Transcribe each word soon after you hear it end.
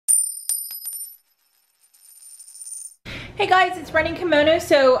Hey guys, it's Running Kimono.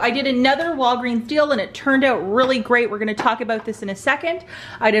 So I did another Walgreens deal and it turned out really great. We're gonna talk about this in a second.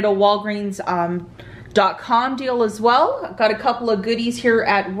 I did a Walgreens.com deal as well. I've got a couple of goodies here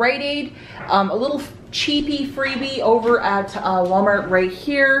at Rite Aid. A little cheapy freebie over at Walmart right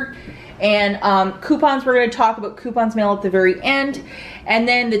here. And coupons, we're gonna talk about coupons mail at the very end. And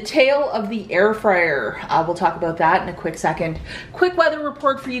then the tale of the air fryer. We'll talk about that in a quick second. Quick weather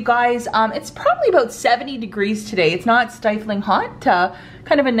report for you guys. It's probably about 70 degrees today. It's not stifling hot,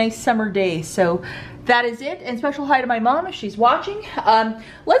 kind of a nice summer day. So that is it. And special hi to my mom if she's watching.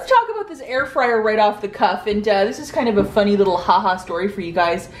 Let's talk about this air fryer right off the cuff. And this is kind of a funny little haha story for you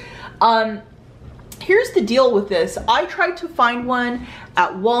guys. Here's the deal with this. I tried to find one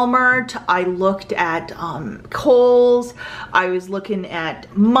at Walmart. I looked at Kohl's. I was looking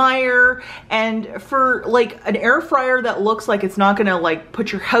at Meijer. And for like an air fryer that looks like it's not gonna like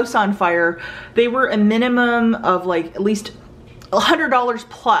put your house on fire, they were a minimum of like at least $100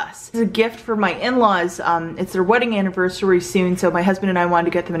 plus. It's a gift for my in-laws. It's their wedding anniversary soon, so my husband and I wanted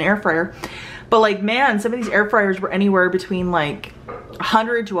to get them an air fryer. But like, man, some of these air fryers were anywhere between like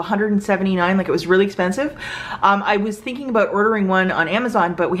 100 to 179, like it was really expensive. I was thinking about ordering one on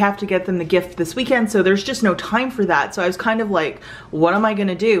Amazon, but we have to get them the gift this weekend, so there's just no time for that. So I was kind of like, what am I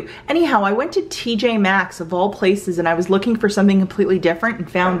gonna do? Anyhow, I went to TJ Maxx of all places and I was looking for something completely different and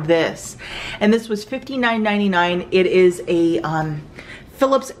found this. And this was $59.99. It is a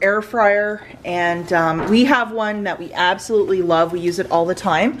Philips air fryer, and we have one that we absolutely love. We use it all the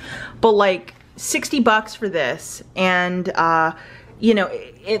time, but like 60 bucks for this, and you know,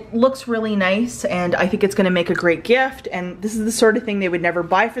 it looks really nice, and I think it's gonna make a great gift, and this is the sort of thing they would never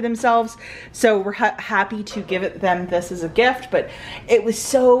buy for themselves, so we're happy to give them this as a gift. But it was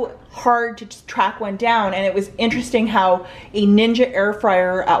so hard to just track one down, and it was interesting how a Ninja air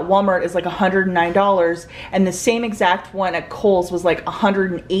fryer at Walmart is like $109, and the same exact one at Kohl's was like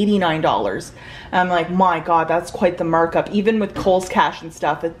 $189. And I'm like, my God, that's quite the markup. Even with Kohl's cash and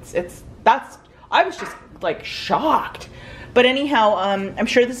stuff, I was just like shocked. But anyhow, I'm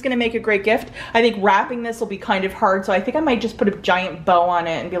sure this is gonna make a great gift. I think wrapping this will be kind of hard, so I think I might just put a giant bow on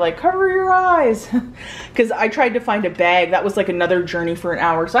it and be like, cover your eyes. Because I tried to find a bag. That was like another journey for an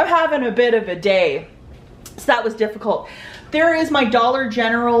hour. So I'm having a bit of a day. So that was difficult. There is my Dollar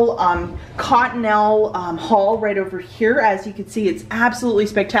General Cottonelle haul right over here. As you can see, it's absolutely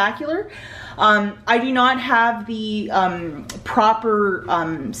spectacular. I do not have the proper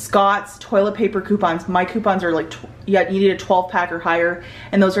Scott's toilet paper coupons. My coupons are like, you need a 12-pack or higher,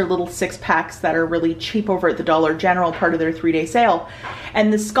 and those are little 6-packs that are really cheap over at the Dollar General, part of their 3-day sale.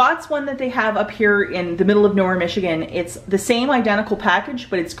 And the Scott's one that they have up here in the middle of nowhere, Michigan, it's the same identical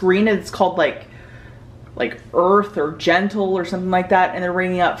package, but it's green, and it's called like Earth or Gentle or something like that, and they're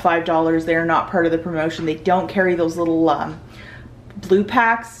ringing up $5. They are not part of the promotion. They don't carry those little blue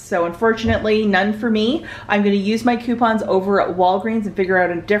packs, so unfortunately none for me. I'm going to use my coupons over at Walgreens and figure out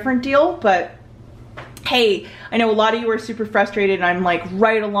a different deal. But hey, I know a lot of you are super frustrated, and I'm like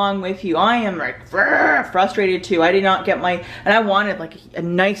right along with you. I am like frustrated too. I did not get my, and I wanted like a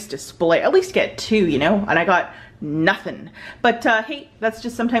nice display, at least get 2, you know, and I got nothing. But hey, that's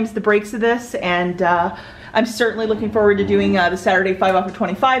just sometimes the breaks of this, and I'm certainly looking forward to doing the Saturday 5 off of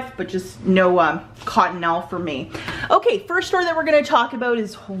 25, but just no Cottonelle for me. Okay, first store that we're gonna talk about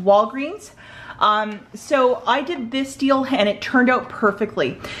is Walgreens. So I did this deal and it turned out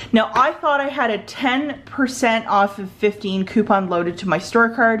perfectly. Now I thought I had a 10% off of 15 coupon loaded to my store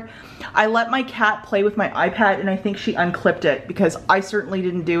card. I let my cat play with my iPad and I think she unclipped it, because I certainly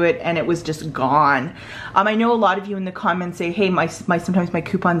didn't do it and it was just gone. I know a lot of you in the comments say, hey, sometimes my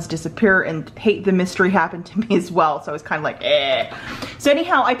coupons disappear, and hey, the mystery happened to me as well. So I was kind of like, eh. So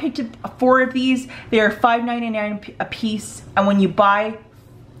anyhow, I picked up 4 of these. They are $5.99 a piece, and when you buy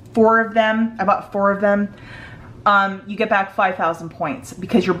 4 of them, I bought 4 of them, you get back 5,000 points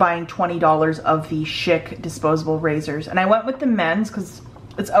because you're buying $20 of the Schick disposable razors. And I went with the men's because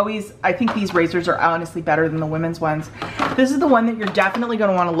it's always, I think these razors are honestly better than the women's ones. This is the one that you're definitely going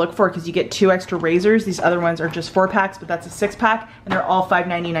to want to look for because you get 2 extra razors. These other ones are just 4-packs, but that's a 6-pack, and they're all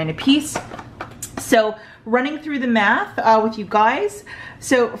 $5.99 a piece. So running through the math with you guys,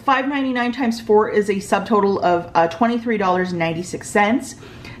 so $5.99 times 4 is a subtotal of $23.96.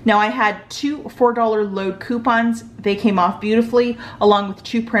 Now I had 2 $4 load coupons. They came off beautifully, along with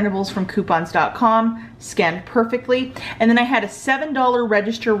 2 printables from coupons.com, scanned perfectly. And then I had a $7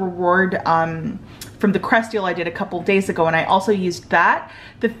 register reward from the Crest deal I did a couple days ago, and I also used that.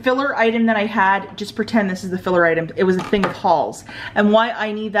 The filler item that I had, just pretend this is the filler item, it was a thing of hauls. And why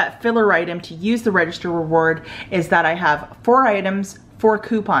I need that filler item to use the register reward is that I have 4 items, 4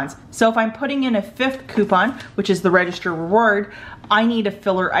 coupons. So if I'm putting in a 5th coupon, which is the register reward, I need a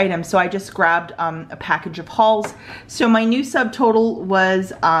filler item. So I just grabbed a package of hauls. So my new subtotal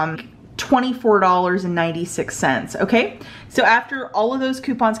was $24.96, okay? So after all of those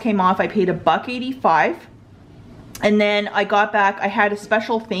coupons came off, I paid $1.85. And then I got back, I had a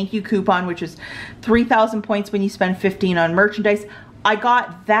special thank you coupon, which is 3,000 points when you spend 15 on merchandise. I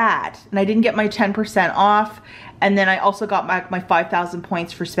got that, and I didn't get my 10% off. And then I also got back my 5,000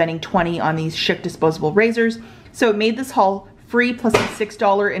 points for spending 20 on these Schick disposable razors. So it made this haul free plus a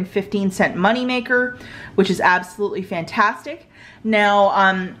 $6.15 moneymaker, which is absolutely fantastic.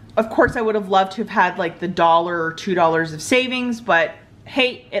 Now, of course, I would have loved to have had like the $1 or $2 of savings, but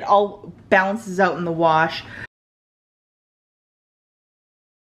hey, it all balances out in the wash.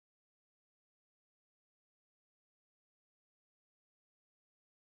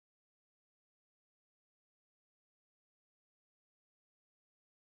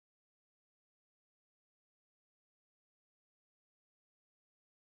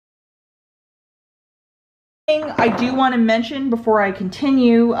 I do want to mention before I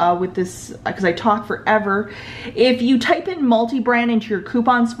continue with this, because I talk forever, if you type in multi-brand into your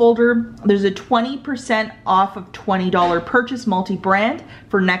coupons folder, there's a 20% off of $20 purchase multi-brand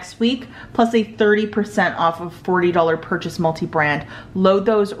for next week, plus a 30% off of $40 purchase multi-brand. Load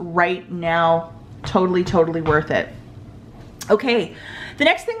those right now. Totally, totally worth it. Okay, the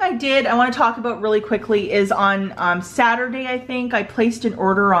next thing I did, I want to talk about really quickly is on Saturday, I think, I placed an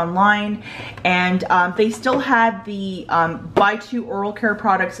order online, and they still had the buy 2 oral care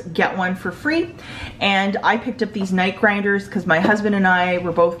products, get 1 for free. And I picked up these night grinders because my husband and I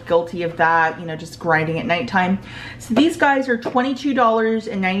were both guilty of that, you know, just grinding at nighttime. So these guys are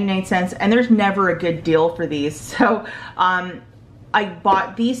 $22.99, and there's never a good deal for these. So I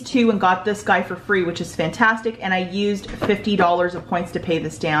bought these 2 and got this guy for free, which is fantastic. And I used $50 of points to pay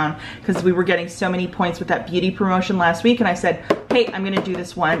this down because we were getting so many points with that beauty promotion last week. And I said, hey, I'm gonna do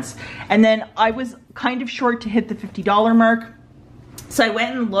this once. And then I was kind of short to hit the $50 mark. So I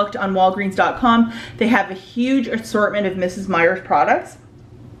went and looked on Walgreens.com. They have a huge assortment of Mrs. Meyer's products.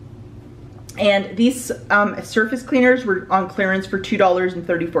 And these surface cleaners were on clearance for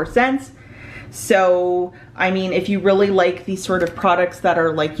 $2.34. So, I mean, if you really like these sort of products that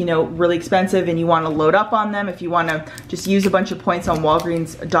are like, you know, really expensive and you want to load up on them, if you want to just use a bunch of points on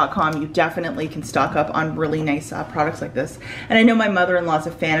Walgreens.com, you definitely can stock up on really nice products like this. And I know my mother-in-law's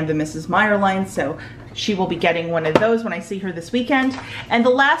a fan of the Mrs. Meyer line, so she will be getting one of those when I see her this weekend. And the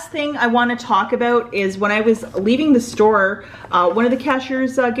last thing I want to talk about is when I was leaving the store, one of the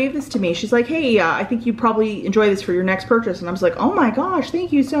cashiers gave this to me. She's like, hey, I think you probably enjoy this for your next purchase. And I was like, oh my gosh,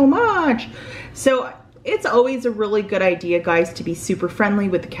 thank you so much. So it's always a really good idea, guys, to be super friendly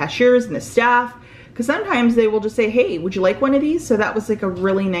with the cashiers and the staff, because sometimes they will just say, hey, would you like one of these? So that was like a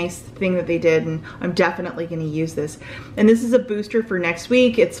really nice thing that they did, and I'm definitely going to use this. And this is a booster for next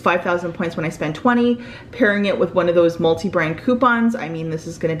week. It's 5,000 points when I spend 20. Pairing it with one of those multi-brand coupons, I mean, this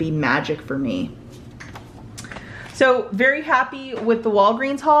is going to be magic for me. So very happy with the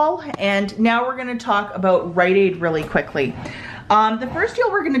Walgreens haul, and now we're going to talk about Rite Aid really quickly. The first deal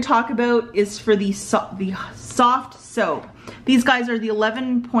we're going to talk about is for the soft soap. These guys are the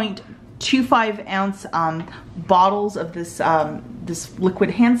 11.25 ounce bottles of this this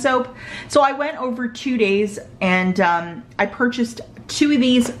liquid hand soap. So I went over 2 days, and I purchased 2 of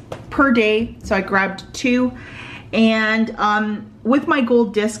these per day. So I grabbed 2, and with my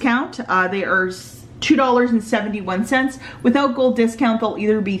gold discount, they are $2.71. Without gold discount, they'll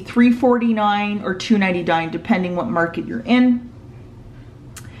either be $3.49 or $2.99, depending what market you're in.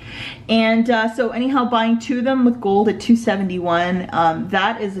 And so anyhow, buying 2 of them with gold at $2.71,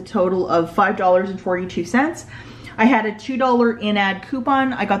 that is a total of $5.42. I had a $2 in-ad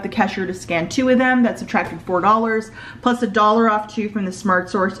coupon. I got the cashier to scan 2 of them. That subtracted $4, plus $1 off 2 from the Smart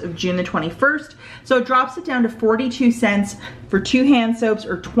Source of June the 21st. So it drops it down to 42 cents for 2 hand soaps,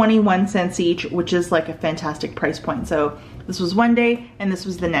 or 21 cents each, which is like a fantastic price point. So this was one day, and this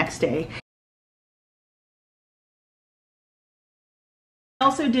was the next day. I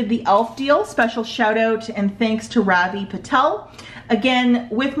also did the e.l.f. deal. Special shout out and thanks to Ravi Patel. Again,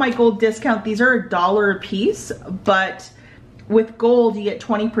 with my gold discount, these are $1 a piece, but with gold you get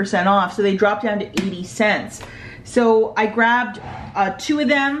 20% off, so they drop down to 80 cents. So I grabbed 2 of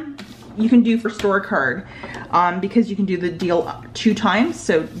them. You can do for store card because you can do the deal 2 times,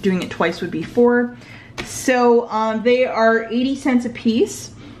 so doing it twice would be 4. So they are 80 cents a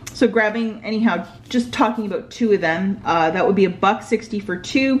piece. So grabbing, anyhow, just talking about 2 of them, that would be $1.60 for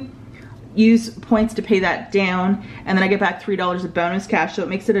 2, use points to pay that down, and then I get back $3 of bonus cash, so it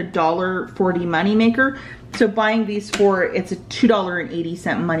makes it a $1.40 money maker. So buying these four, it's a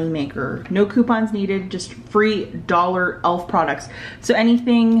 $2.80 money maker. No coupons needed, just free dollar e.l.f. products. So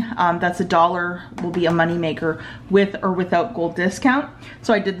anything that's $1 will be a money maker with or without gold discount.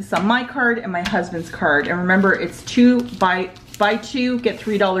 So I did this on my card and my husband's card. And remember, it's buy two, get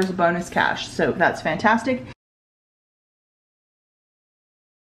 $3 of bonus cash. So that's fantastic.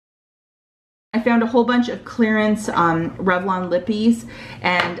 I found a whole bunch of clearance Revlon lippies,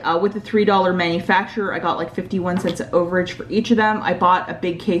 and with the $3 manufacturer, I got like 51 cents of overage for each of them. I bought a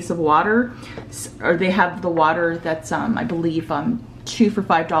big case of water, or they have the water that's I believe 2 for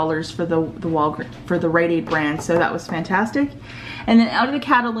 $5 for the Rite Aid brand, so that was fantastic. And then out of the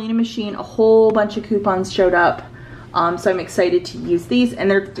Catalina machine, a whole bunch of coupons showed up. So I'm excited to use these,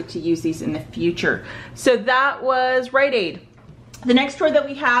 and they're to use these in the future. So that was Rite Aid. The next store that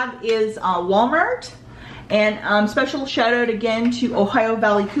we have is Walmart, and special shout out again to Ohio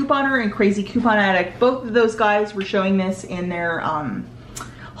Valley Couponer and Crazy Coupon Addict. Both of those guys were showing this in their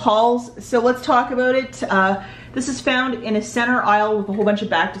hauls. So let's talk about it. This is found in a center aisle with a whole bunch of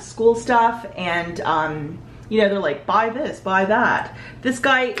back to school stuff, and you know, they're like, buy this, buy that. This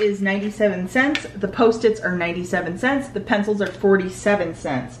guy is 97 cents. The Post-its are 97 cents. The pencils are 47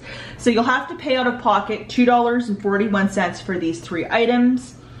 cents. So you'll have to pay out of pocket $2.41 for these 3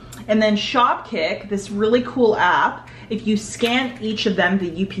 items. And then Shopkick, this really cool app, if you scan each of them, the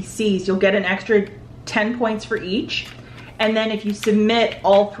UPCs, you'll get an extra 10 points for each. And then if you submit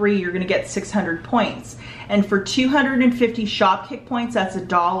all 3, you're gonna get 600 points. And for 250 Shopkick points, that's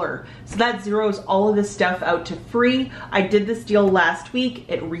 $1. So that zeroes all of this stuff out to free. I did this deal last week.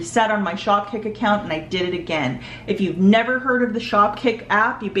 It reset on my Shopkick account, and I did it again. If you've never heard of the Shopkick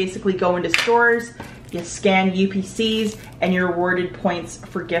app, you basically go into stores, you scan UPCs, and you're awarded points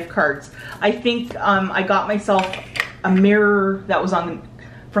for gift cards. I think I got myself a mirror that was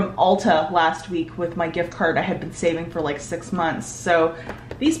from Ulta last week with my gift card I had been saving for like 6 months. So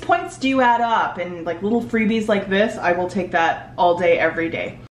these points do add up, and like little freebies like this, I will take that all day, every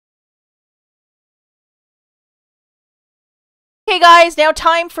day. Hey guys, now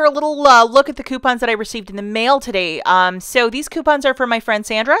time for a little look at the coupons that I received in the mail today. So these coupons are for my friend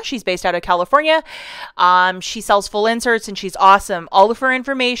Sandra. She's based out of California. She sells full inserts and she's awesome. All of her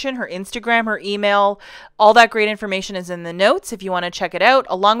information, her Instagram, her email, all that great information is in the notes if you want to check it out,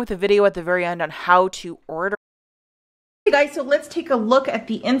 along with a video at the very end on how to order. Hey guys, so let's take a look at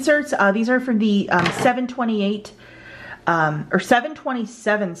the inserts. These are from the 728 or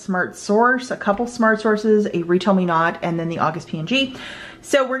 727 Smart Source, a couple Smart Sources, a Retail Me Not, and then the August P&G.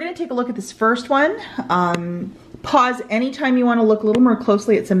 So we're going to take a look at this first one. Pause anytime you want to look a little more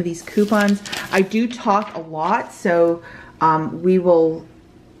closely at some of these coupons. I do talk a lot, so we will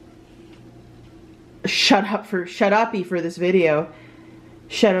shut uppy for this video.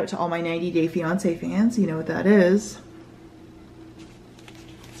 Shout out to all my 90 Day Fiancé fans. You know what that is.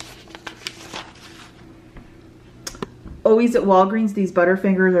 Always at Walgreens, these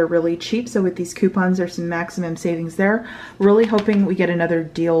Butterfingers are really cheap, so with these coupons there's some maximum savings there. Really hoping we get another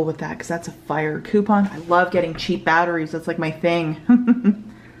deal with that, because that's a fire coupon. I love getting cheap batteries. That's like my thing.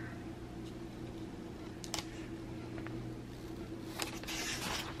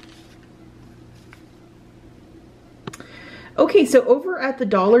 Okay, so over at the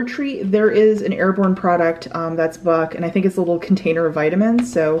Dollar Tree, there is an airborne product that's Buck, and I think it's a little container of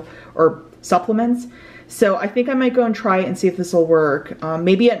vitamins, or supplements. So I think I might go and try it and see if this will work.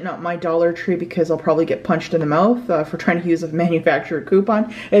 Maybe at not my Dollar Tree, because I'll probably get punched in the mouth for trying to use a manufacturer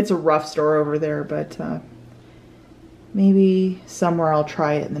coupon. It's a rough store over there, but maybe somewhere I'll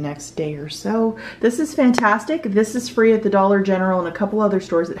try it in the next day or so. This is fantastic. This is free at the Dollar General and a couple other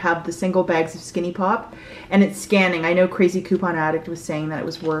stores that have the single bags of Skinny Pop, and it's scanning. I know Crazy Coupon Addict was saying that it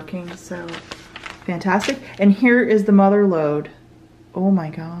was working, so fantastic. And here is the mother load. Oh my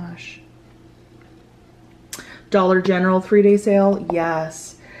gosh. Dollar General 3-day sale,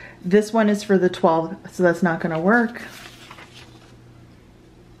 yes. This one is for the 12th, so that's not gonna work.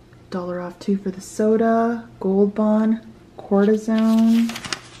 $1 off 2 for the soda, Gold Bond, cortisone.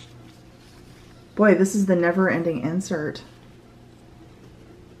 Boy, this is the never-ending insert.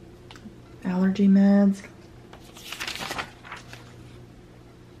 Allergy meds.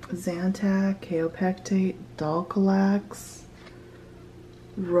 Zantac, Kaopectate, Dulcolax,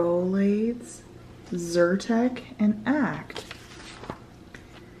 Rolaids, Zyrtec, and Act.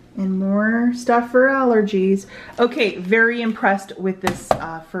 And more stuff for allergies. Okay, very impressed with this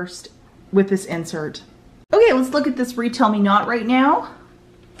with this insert. Okay, let's look at this Retail Me Not right now.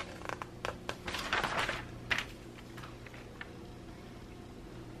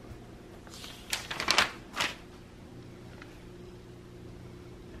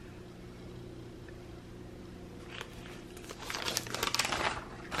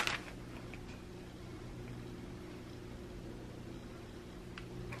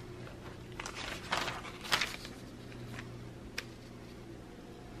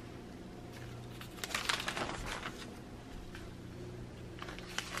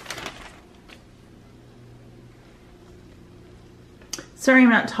 Sorry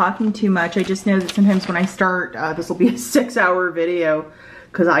I'm not talking too much. I just know that sometimes when I start, this will be a 6-hour video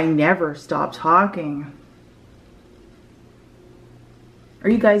because I never stop talking. Are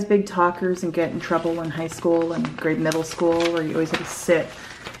you guys big talkers and get in trouble in high school and middle school, where you always had to sit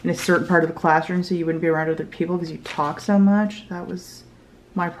in a certain part of the classroom so you wouldn't be around other people because you talk so much? That was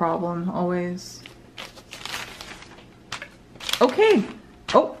my problem always. Okay.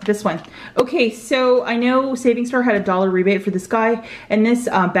 Oh, this one. Okay, so I know Saving Star had a $1 rebate for this guy, and this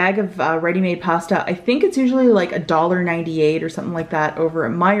bag of ready-made pasta, I think it's usually like $1.98 or something like that over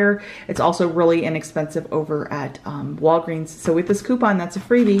at Meijer. It's also really inexpensive over at Walgreens. So with this coupon, that's a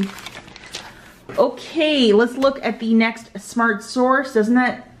freebie. Okay, let's look at the next Smart Source. Doesn't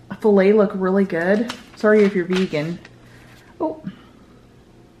that filet look really good? Sorry if you're vegan. Oh.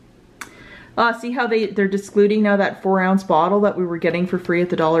 See how they're discluding now that 4-ounce bottle that we were getting for free at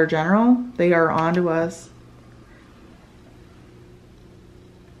the Dollar General? They are on to us.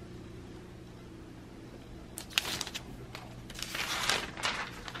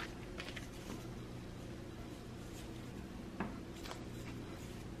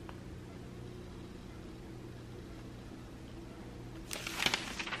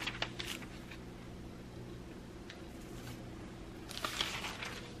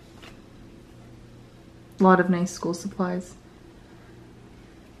 A lot of nice school supplies.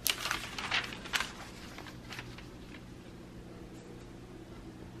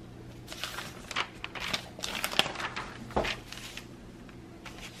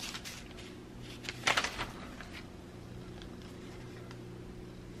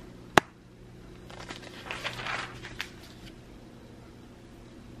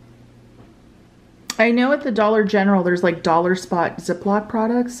 I know at the Dollar General there's like Dollar Spot Ziploc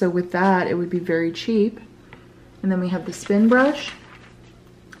products, so with that it would be very cheap. And then we have the spin brush,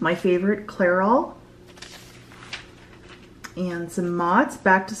 my favorite, Clairol, and some Mott's,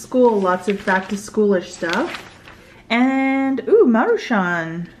 back to school, lots of back to schoolish stuff. And, ooh,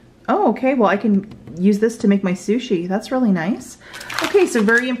 Maruchan. Oh, okay, well I can use this to make my sushi. That's really nice. Okay, so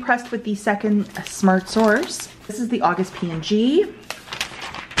very impressed with the second Smart Source. This is the August P&G.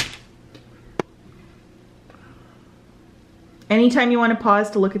 Anytime you want to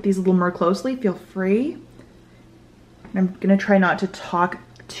pause to look at these a little more closely, feel free. I'm gonna try not to talk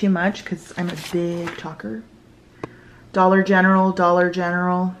too much because I'm a big talker. Dollar General, Dollar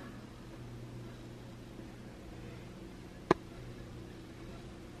General.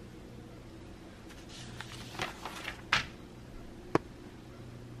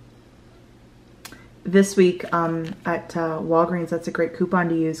 This week at Walgreens, that's a great coupon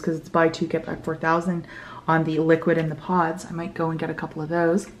to use because it's buy 2 get back 4,000 on the liquid and the pods. I might go and get a couple of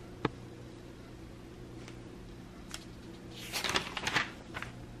those.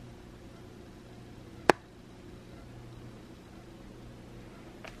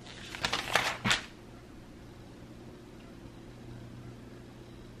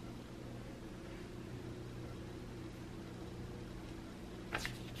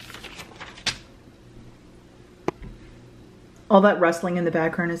 All that rustling in the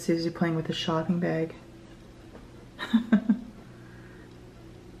background is Susie playing with a shopping bag.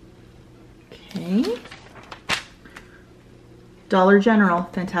 Okay. Dollar General,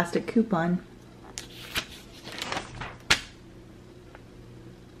 fantastic coupon.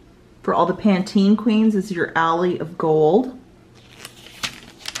 For all the Pantene queens, this is your Alley of Gold.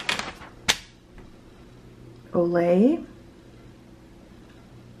 Olay.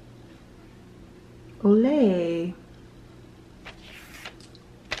 Olay.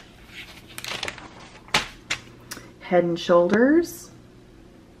 Head and Shoulders.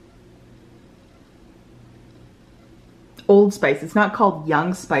 Old Spice. It's not called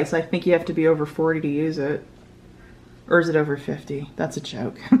Young Spice. I think you have to be over 40 to use it. Or is it over 50? That's a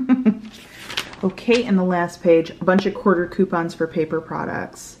joke. Okay, and the last page, a bunch of quarter coupons for paper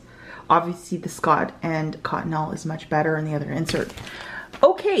products. Obviously the Scott and Cottonelle is much better in the other insert.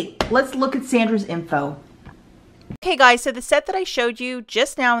 Okay, let's look at Sandra's info. Okay guys, so the set that I showed you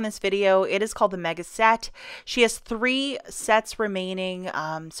just now in this video, it is called the Mega Set. She has 3 sets remaining.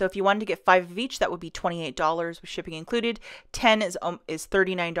 So if you wanted to get 5 of each, that would be $28 with shipping included. 10 is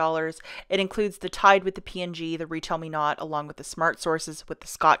 $39. It includes the Tide with the P&G, the Retail Me Not, along with the Smart Sources with the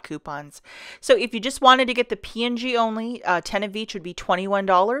Scott coupons. So if you just wanted to get the P&G only, 10 of each would be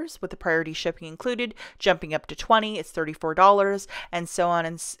 $21 with the priority shipping included. Jumping up to 20, it's $34, and so on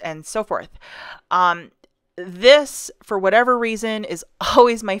and so forth. This, for whatever reason, is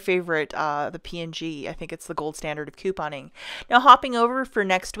always my favorite, the P&G. I think it's the gold standard of couponing. Now, hopping over for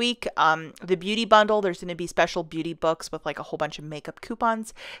next week, the beauty bundle, there's going to be special beauty books with like a whole bunch of makeup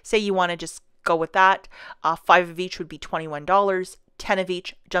coupons. Say you want to just go with that. 5 of each would be $21. 10 of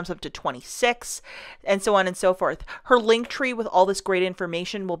each jumps up to 26, and so on and so forth. Her link tree with all this great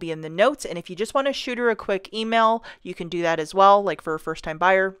information will be in the notes, and if you just want to shoot her a quick email, you can do that as well, like for a first-time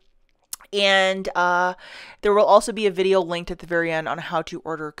buyer. And there will also be a video linked at the very end on how to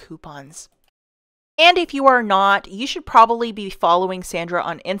order coupons. And if you are not, you should probably be following Sandra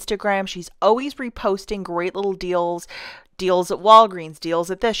on Instagram. She's always reposting great little deals at Walgreens, deals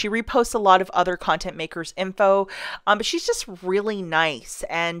at this. She reposts a lot of other content makers' info, but she's just really nice,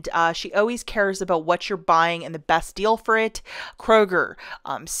 and she always cares about what you're buying and the best deal for it. Kroger,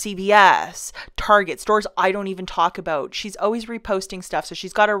 CVS, Target, stores I don't even talk about. She's always reposting stuff, so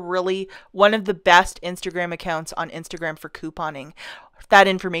she's got one of the best Instagram accounts on Instagram for couponing. That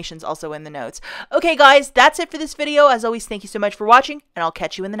information's also in the notes. Okay, guys, that's it for this video. As always, thank you so much for watching, and I'll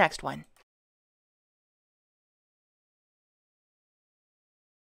catch you in the next one.